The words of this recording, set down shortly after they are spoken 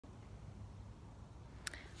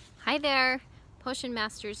Hi there, Potion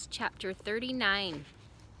Masters chapter 39.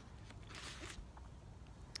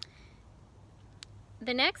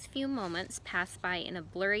 The next few moments passed by in a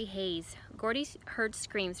blurry haze. Gordy heard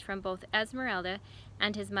screams from both Esmeralda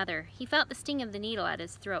and his mother. He felt the sting of the needle at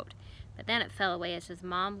his throat, but then it fell away as his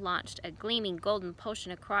mom launched a gleaming golden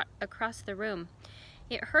potion across the room.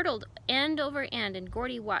 It hurtled end over end, and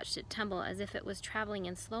Gordy watched it tumble as if it was traveling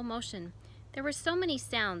in slow motion. There were so many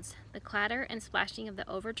sounds, the clatter and splashing of the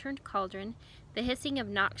overturned cauldron, the hissing of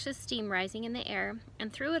noxious steam rising in the air,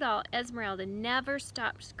 and through it all Esmeralda never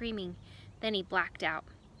stopped screaming. Then he blacked out.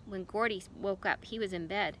 When Gordy woke up, he was in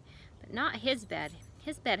bed, but not his bed.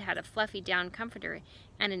 His bed had a fluffy down comforter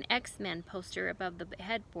and an X-Men poster above the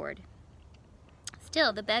headboard.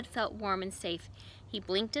 Still, the bed felt warm and safe. He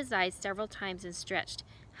blinked his eyes several times and stretched.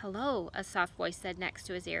 "Hello," a soft voice said next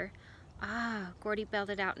to his ear. "Ah," Gordy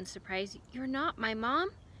belted out in surprise. "You're not my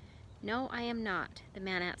mom?" "No, I am not," the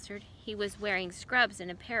man answered. He was wearing scrubs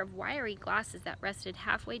and a pair of wiry glasses that rested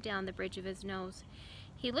halfway down the bridge of his nose.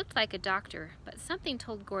 He looked like a doctor, but something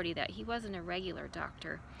told Gordy that he wasn't a regular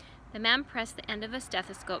doctor. The man pressed the end of a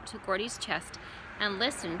stethoscope to Gordy's chest and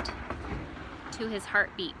listened to his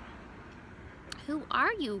heartbeat. "Who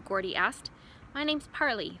are you?" Gordy asked. "My name's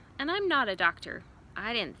Parley, and I'm not a doctor."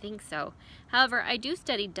 "I didn't think so. However, I do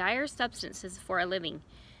study dire substances for a living,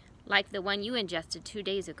 like the one you ingested 2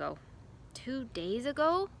 days ago." 2 days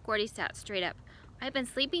ago? Gordy sat straight up. "I've been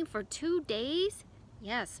sleeping for 2 days?"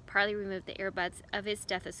 "Yes." Parley removed the earbuds of his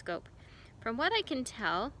stethoscope. "From what I can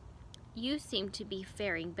tell, you seem to be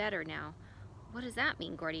faring better now." "What does that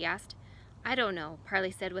mean?" Gordy asked. "I don't know,"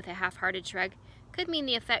 Parley said with a half-hearted shrug. "Could mean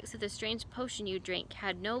the effects of the strange potion you drank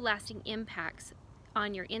had no lasting impacts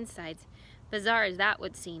on your insides. Bizarre as that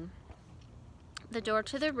would seem." The door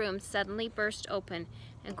to the room suddenly burst open,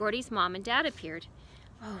 and Gordy's mom and dad appeared.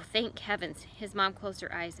 "Oh, thank heavens." His mom closed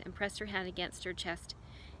her eyes and pressed her hand against her chest.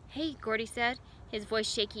 "Hey," Gordy said, his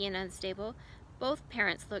voice shaky and unstable. Both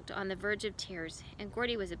parents looked on the verge of tears, and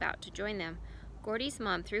Gordy was about to join them. Gordy's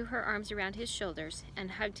mom threw her arms around his shoulders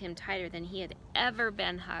and hugged him tighter than he had ever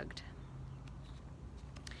been hugged.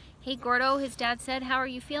 "Hey, Gordo," his dad said. "How are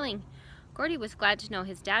you feeling?" Gordy was glad to know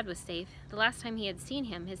his dad was safe. The last time he had seen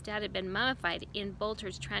him, his dad had been mummified in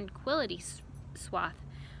Bolter's tranquility swath.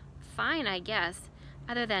 "Fine, I guess.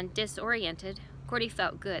 Other than disoriented." Gordy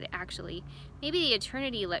felt good, actually. "Maybe the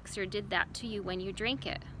eternity elixir did that to you when you drank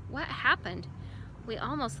it." "What happened?" "We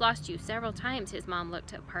almost lost you several times." His mom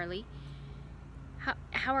looked at Parley.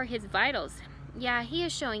 How are his vitals?" "Yeah, he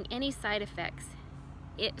is showing any side effects."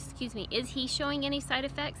 Is he showing any side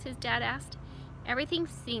effects?" his dad asked. "Everything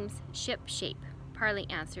seems ship-shape," Parley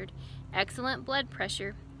answered. "Excellent blood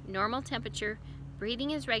pressure, normal temperature, breathing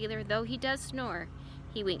is regular, though he does snore."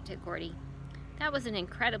 He winked at Gordy. "That was an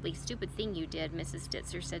incredibly stupid thing you did," Mrs.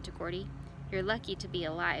 Stitzer said to Gordy. "You're lucky to be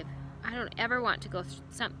alive. I don't ever want to go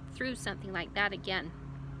through something like that again."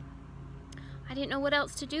 "I didn't know what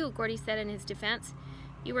else to do," Gordy said in his defense.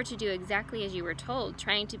 "You were to do exactly as you were told.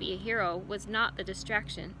 Trying to be a hero was not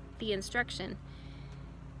the instruction."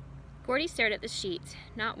 Gordy stared at the sheets,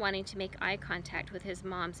 not wanting to make eye contact with his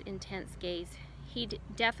mom's intense gaze. He'd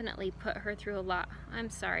definitely put her through a lot. "I'm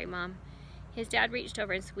sorry, Mom." His dad reached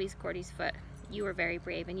over and squeezed Gordy's foot. "You were very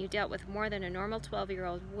brave, and you dealt with more than a normal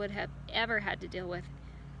 12-year-old would have ever had to deal with."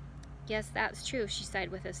 "Yes, that's true," she sighed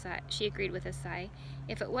with a sigh. She agreed with a sigh.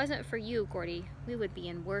 "If it wasn't for you, Gordy, we would be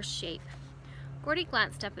in worse shape." Gordy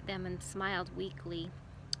glanced up at them and smiled weakly.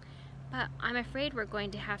 "But I'm afraid we're going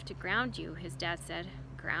to have to ground you," his dad said.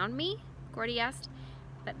 "Ground me?" Gordy asked,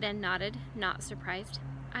 but then nodded, not surprised.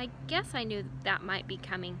 "I guess I knew that might be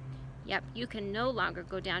coming. Yep, you can no longer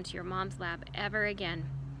go down to your mom's lab ever again."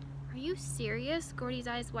 "Are you serious?" Gordy's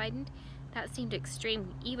eyes widened. That seemed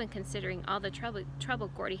extreme, even considering all the trouble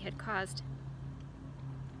Gordy had caused.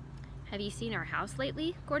 "Have you seen our house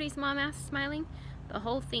lately?" Gordy's mom asked, smiling. "The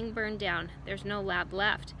whole thing burned down. There's no lab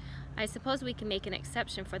left. I suppose we can make an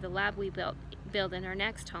exception for the lab we build in our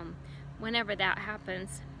next home, whenever that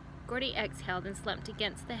happens." Gordy exhaled and slumped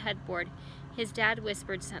against the headboard. His dad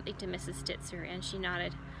whispered something to Mrs. Stitzer, and she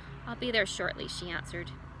nodded. "I'll be there shortly," she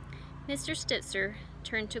answered. Mr. Stitzer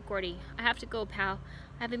turned to Gordy. "I have to go, pal.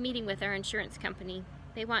 I have a meeting with our insurance company.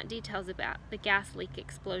 They want details about the gas leak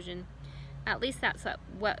explosion. At least that's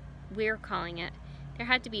what we're calling it. There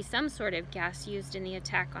had to be some sort of gas used in the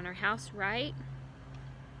attack on our house, right?"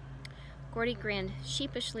 Gordy grinned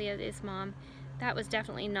sheepishly at his mom. "That was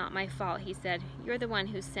definitely not my fault," he said. "You're the one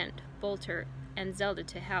who sent Bolter and Zelda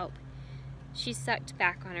to help." She sucked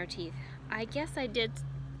back on her teeth. "I guess I did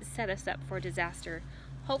set us up for disaster.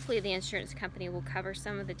 Hopefully the insurance company will cover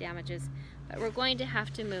some of the damages, but we're going to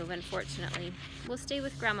have to move, unfortunately. We'll stay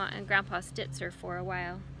with Grandma and Grandpa Stitzer for a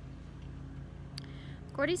while.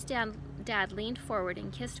 Gordy's dad leaned forward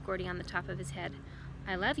and kissed Gordy on the top of his head.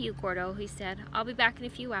 I love you, Gordo, he said. I'll be back in a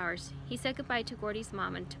few hours. He said goodbye to Gordy's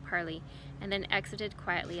mom and to Parley, and then exited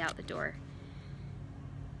quietly out the door.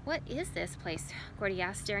 What is this place? Gordy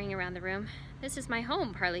asked, staring around the room. This is my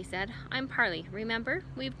home, Parley said. I'm Parley, remember?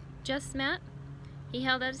 We've just met? He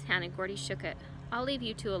held out his hand and Gordy shook it. I'll leave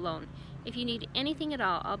you two alone. If you need anything at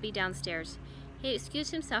all, I'll be downstairs. He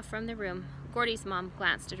excused himself from the room. Gordy's mom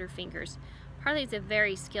glanced at her fingers. Parley's a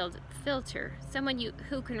very skilled filter, someone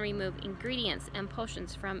who can remove ingredients and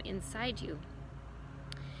potions from inside you.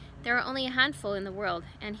 There are only a handful in the world,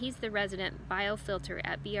 and he's the resident biofilter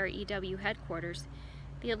at BREW headquarters.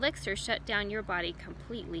 The elixir shut down your body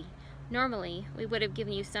completely. Normally, we would have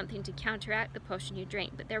given you something to counteract the potion you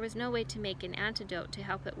drank, but there was no way to make an antidote to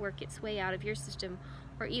help it work its way out of your system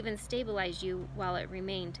or even stabilize you while it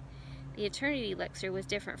remained. The Eternity Elixir was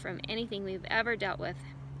different from anything we've ever dealt with.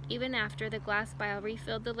 Even after the glass vial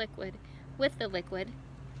refilled with the liquid,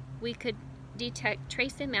 we could detect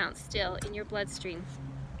trace amounts still in your bloodstream.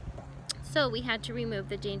 So we had to remove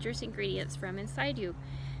the dangerous ingredients from inside you.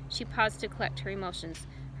 She paused to collect her emotions,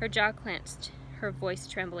 her jaw clenched, her voice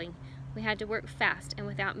trembling. We had to work fast and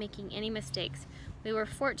without making any mistakes. We were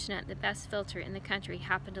fortunate the best filter in the country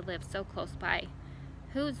happened to live so close by.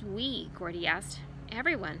 Who's we? Gordy asked.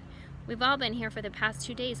 Everyone. We've all been here for the past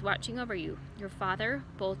 2 days watching over you. Your father,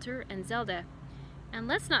 Bolter, and Zelda. And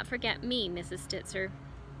let's not forget me, Mrs. Stitzer.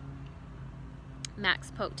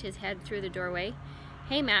 Max poked his head through the doorway.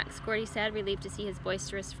 Hey, Max, Gordy said, relieved to see his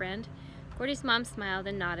boisterous friend. Gordy's mom smiled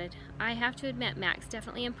and nodded. I have to admit, Max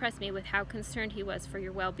definitely impressed me with how concerned he was for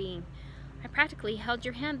your well-being. I practically held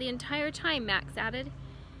your hand the entire time, Max added.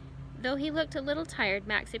 Though he looked a little tired,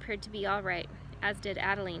 Max appeared to be all right, as did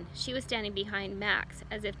Adeline. She was standing behind Max,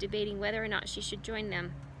 as if debating whether or not she should join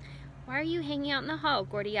them. Why are you hanging out in the hall?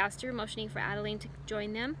 Gordy asked her, motioning for Adeline to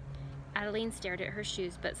join them. Adeline stared at her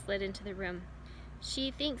shoes, but slid into the room. She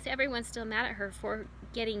thinks everyone's still mad at her for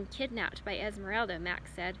getting kidnapped by Esmeralda,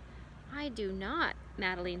 Max said. I do not,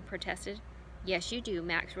 Madeline protested. Yes, you do,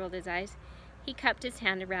 Max rolled his eyes. He cupped his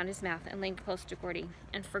hand around his mouth and leaned close to Gordy,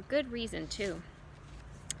 and for good reason, too.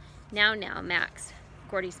 Now, Max,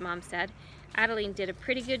 Gordy's mom said. Adeline did a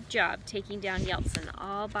pretty good job taking down Yeltsin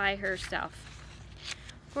all by herself.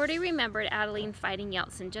 Gordy remembered Adeline fighting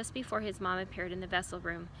Yeltsin just before his mom appeared in the vessel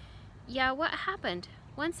room. Yeah, what happened?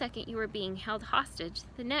 1 second you were being held hostage,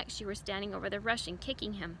 the next you were standing over the Russian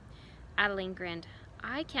kicking him. Adeline grinned.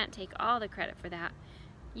 I can't take all the credit for that.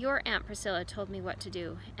 Your Aunt Priscilla told me what to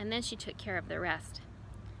do, and then she took care of the rest.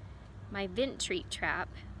 My Vintreat trap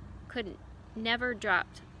could have never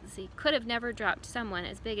dropped someone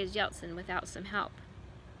as big as Yeltsin without some help.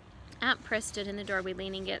 Aunt Pris stood in the doorway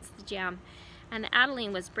leaning against the jamb, and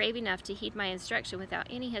Adeline was brave enough to heed my instruction without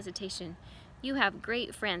any hesitation. You have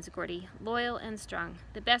great friends, Gordy, loyal and strong,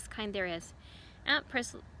 the best kind there is. Aunt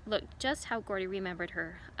Pris looked just how Gordy remembered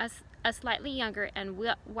her, a slightly younger and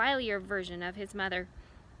wilier version of his mother.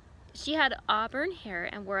 She had auburn hair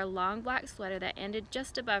and wore a long black sweater that ended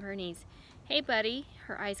just above her knees. Hey, buddy,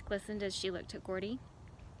 her eyes glistened as she looked at Gordy.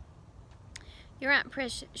 Your Aunt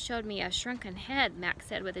Pris showed me a shrunken head, Max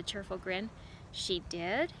said with a cheerful grin. She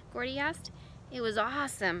did? Gordy asked. It was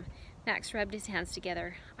awesome. Max rubbed his hands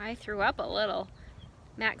together. I threw up a little.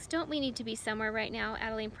 Max, don't we need to be somewhere right now?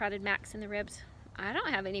 Adeline prodded Max in the ribs. I don't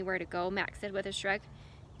have anywhere to go, Max said with a shrug.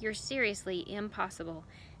 You're seriously impossible.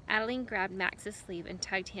 Adeline grabbed Max's sleeve and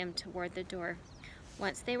tugged him toward the door.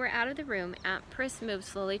 Once they were out of the room, Aunt Pris moved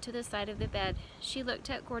slowly to the side of the bed. She looked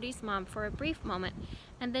at Gordy's mom for a brief moment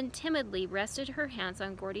and then timidly rested her hands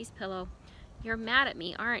on Gordy's pillow. You're mad at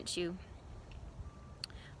me, aren't you?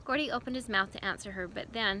 Gordy opened his mouth to answer her,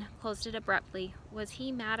 but then closed it abruptly. Was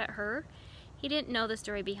he mad at her? He didn't know the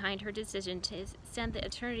story behind her decision to send the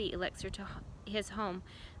Eternity Elixir to his home,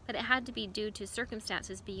 but it had to be due to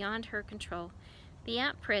circumstances beyond her control. The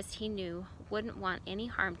Aunt Pris, he knew, wouldn't want any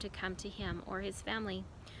harm to come to him or his family.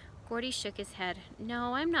 Gordy shook his head.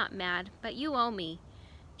 No, I'm not mad, but you owe me.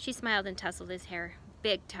 She smiled and tousled his hair.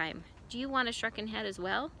 Big time. Do you want a shrunken head as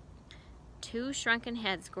well? 2 shrunken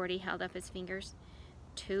heads, Gordy held up his fingers.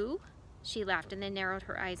 2? She laughed and then narrowed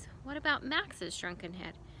her eyes. What about Max's shrunken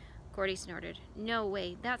head? Gordy snorted. No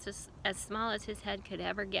way, that's as small as his head could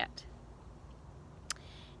ever get.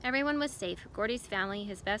 Everyone was safe. Gordy's family,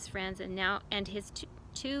 his best friends, and his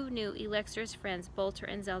two new Elixir's friends, Bolter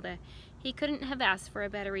and Zelda. He couldn't have asked for a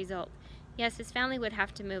better result. Yes, his family would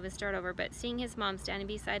have to move and start over, but seeing his mom standing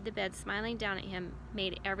beside the bed, smiling down at him,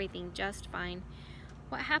 made everything just fine.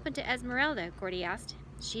 What happened to Esmeralda? Gordy asked.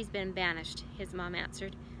 She's been banished, his mom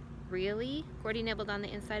answered. Really? Gordy nibbled on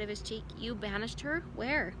the inside of his cheek. You banished her?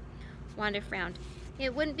 Where? Wanda frowned.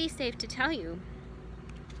 It wouldn't be safe to tell you.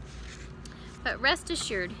 But rest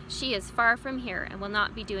assured, she is far from here and will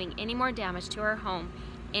not be doing any more damage to our home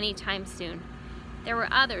anytime soon. There were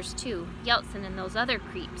others too, Yeltsin and those other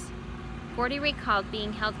creeps. Gordy recalled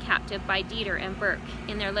being held captive by Dieter and Burke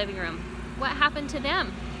in their living room. What happened to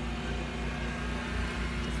them?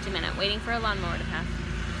 Just a minute, waiting for a lawnmower to pass.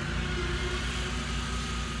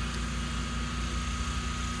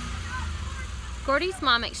 Gordy's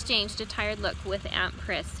mom exchanged a tired look with Aunt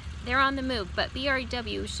Pris. They're on the move, but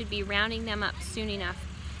BRW should be rounding them up soon enough.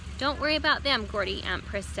 Don't worry about them, Gordy, Aunt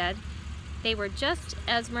Pris said. They were just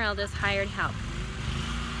Esmeralda's hired help.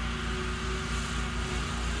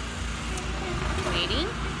 Waiting.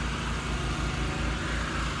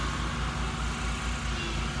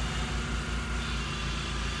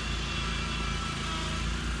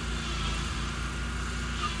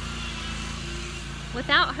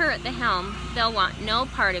 Without her at the helm, they'll want no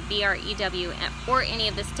part of BREW or any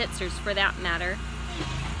of the Stitzers for that matter.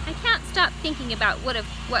 I can't stop thinking about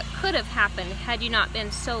what could have happened had you not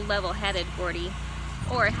been so level-headed, Gordy.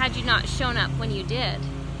 Or had you not shown up when you did.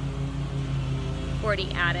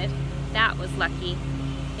 Gordy added. That was lucky.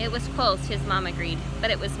 It was close, his mom agreed, but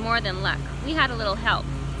it was more than luck. We had a little help.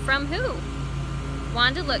 From who?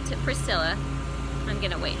 Wanda looked at Priscilla. I'm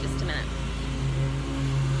gonna wait just a minute.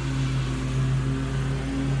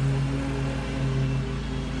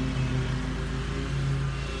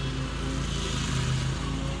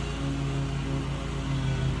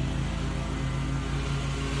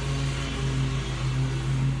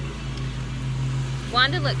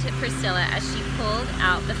 Wanda looked at Priscilla as she pulled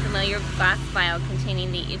out the familiar glass vial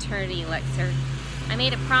containing the Eternity Elixir. I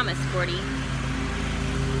made a promise, Gordy.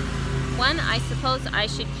 One I suppose I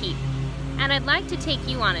should keep. And I'd like to take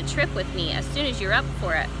you on a trip with me as soon as you're up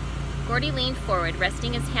for it. Gordy leaned forward,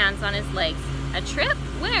 resting his hands on his legs. A trip?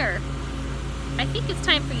 Where? I think it's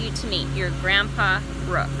time for you to meet your grandpa,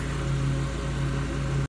 Brooke.